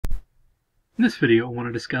In this video, I want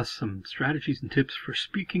to discuss some strategies and tips for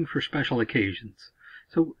speaking for special occasions.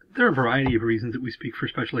 So there are a variety of reasons that we speak for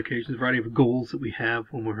special occasions, a variety of goals that we have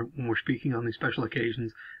when we're speaking on these special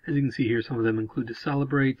occasions. As you can see here, some of them include to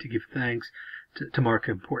celebrate, to give thanks, to mark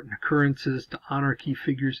important occurrences, to honor key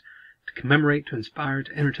figures, to commemorate, to inspire,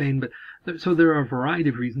 to entertain. So there are a variety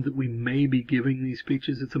of reasons that we may be giving these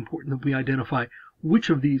speeches. It's important that we identify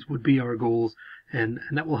which of these would be our goals, and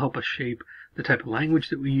that will help us shape the type of language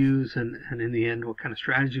that we use, and in the end, what kind of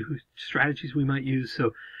strategies we might use.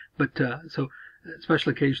 So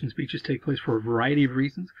special occasion speeches take place for a variety of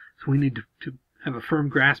reasons. So we need to have a firm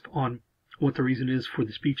grasp on what the reason is for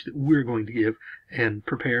the speech that we're going to give, and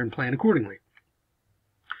prepare and plan accordingly.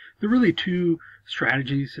 There are really two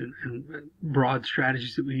strategies and broad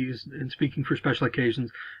strategies that we use in speaking for special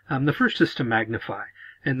occasions. The first is to magnify,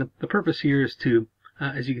 and the purpose here is to,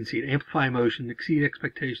 as you can see, amplify emotion, exceed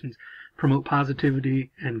expectations, promote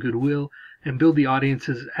positivity and goodwill, and build the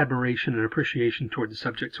audience's admiration and appreciation toward the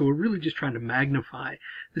subject. So we're really just trying to magnify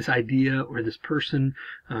this idea or this person,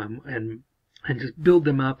 and just build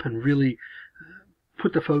them up and really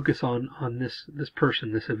put the focus on this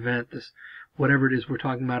person, this event, this whatever it is we're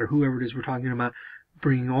talking about, or whoever it is we're talking about,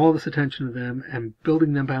 bringing all this attention to them and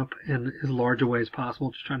building them up in as large a way as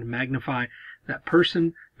possible, just trying to magnify that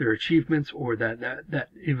person, their achievements, or that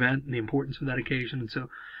event and the importance of that occasion. And so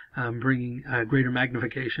bringing greater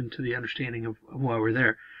magnification to the understanding of why we're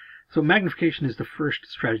there. So magnification is the first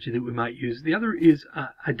strategy that we might use. The other is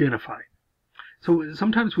identify. So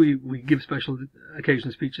sometimes we give special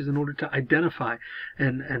occasion speeches in order to identify,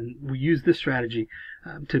 and we use this strategy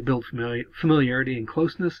to build familiarity and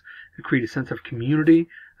closeness, to create a sense of community,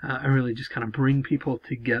 and really just kind of bring people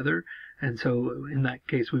together. And so in that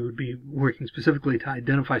case, we would be working specifically to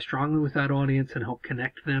identify strongly with that audience and help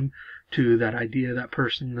connect them to that idea, that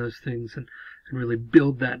person, those things, and really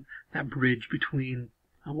build that bridge between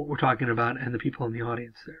what we're talking about and the people in the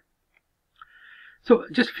audience there. So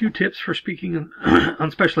just a few tips for speaking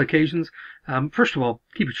on special occasions. First of all,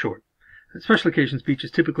 keep it short. Special occasion speeches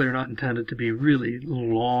typically are not intended to be really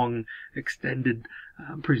long, extended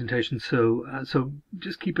presentations. So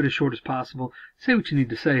just keep it as short as possible. Say what you need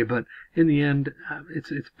to say, but in the end,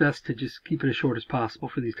 it's best to just keep it as short as possible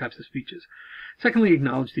for these types of speeches. Secondly,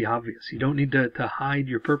 acknowledge the obvious. You don't need to hide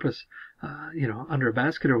your purpose, under a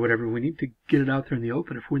basket or whatever. We need to get it out there in the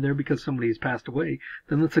open. If we're there because somebody has passed away,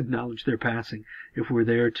 then let's acknowledge their passing. If we're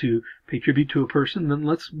there to pay tribute to a person, then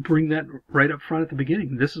let's bring that right up front at the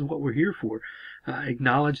beginning. This is what we're here for.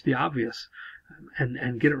 Acknowledge the obvious,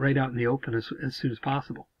 and get it right out in the open as soon as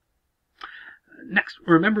possible. Next,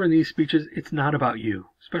 remember in these speeches, it's not about you.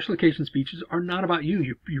 Special occasion speeches are not about you.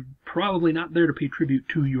 You're probably not there to pay tribute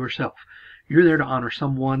to yourself. You're there to honor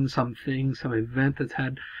someone, something, some event that's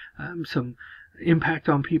had some impact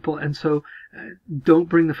on people. And so don't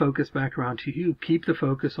bring the focus back around to you. Keep the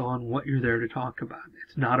focus on what you're there to talk about.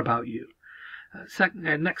 It's not about you.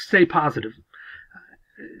 Next, stay positive.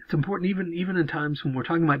 It's important even in times when we're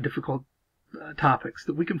talking about difficult topics,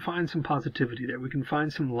 that we can find some positivity there. We can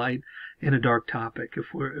find some light in a dark topic.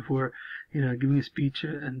 If we're giving a speech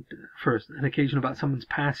and for an occasion about someone's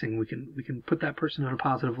passing, we can put that person in a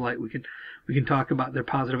positive light. We can talk about their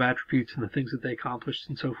positive attributes and the things that they accomplished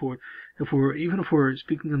and so forth. If we're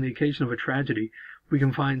speaking on the occasion of a tragedy, we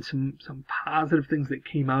can find some positive things that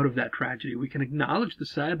came out of that tragedy. We can acknowledge the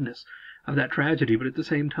sadness of that tragedy, but at the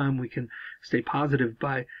same time we can stay positive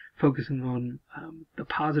by focusing on the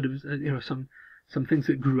positives, some things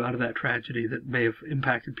that grew out of that tragedy that may have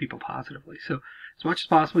impacted people positively. So as much as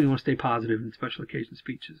possible, you want to stay positive in special occasion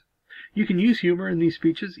speeches. You can use humor in these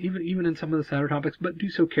speeches, even in some of the sadder topics, but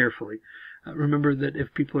do so carefully. Remember that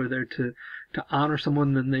if people are there to honor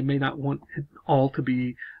someone, then they may not want it all to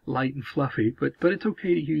be light and fluffy, but it's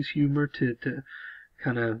okay to use humor to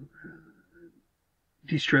kind of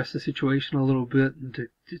de-stress the situation a little bit, and to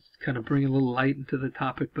just kind of bring a little light into the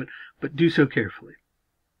topic, but do so carefully.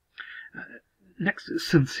 Next,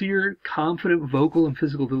 sincere, confident vocal and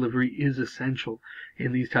physical delivery is essential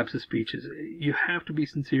in these types of speeches. You have to be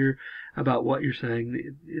sincere about what you're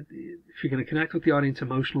saying. If you're going to connect with the audience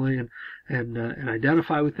emotionally and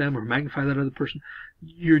identify with them or magnify that other person,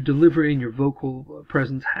 your delivery and your vocal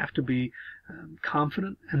presence have to be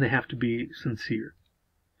confident, and they have to be sincere.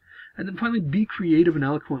 And then finally, be creative and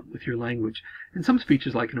eloquent with your language. In some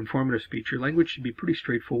speeches, like an informative speech, your language should be pretty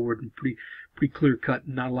straightforward and pretty clear-cut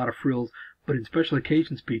and not a lot of frills. But in special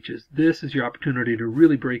occasion speeches, this is your opportunity to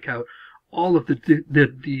really break out all of the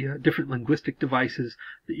different linguistic devices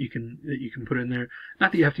that you can put in there.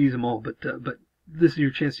 Not that you have to use them all, but this is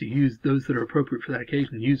your chance to use those that are appropriate for that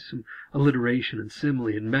occasion. Use some alliteration and simile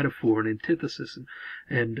and metaphor and antithesis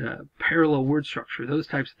and parallel word structure. Those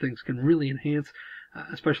types of things can really enhance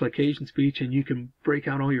a special occasion speech, and you can break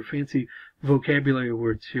out all your fancy vocabulary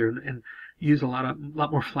words here and use a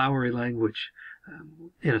lot more flowery language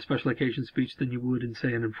in a special occasion speech than you would in,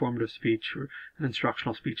 say, an informative speech or an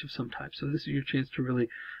instructional speech of some type. So this is your chance to really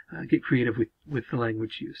get creative with the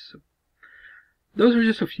language use. So those are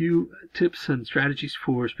just a few tips and strategies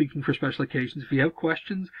for speaking for special occasions. If you have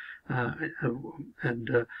questions, I'm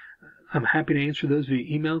happy to answer those via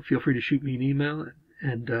email. Feel free to shoot me an email.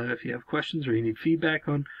 And if you have questions or you need feedback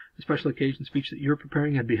on the special occasion speech that you're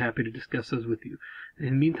preparing, I'd be happy to discuss those with you. In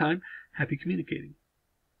the meantime, happy communicating.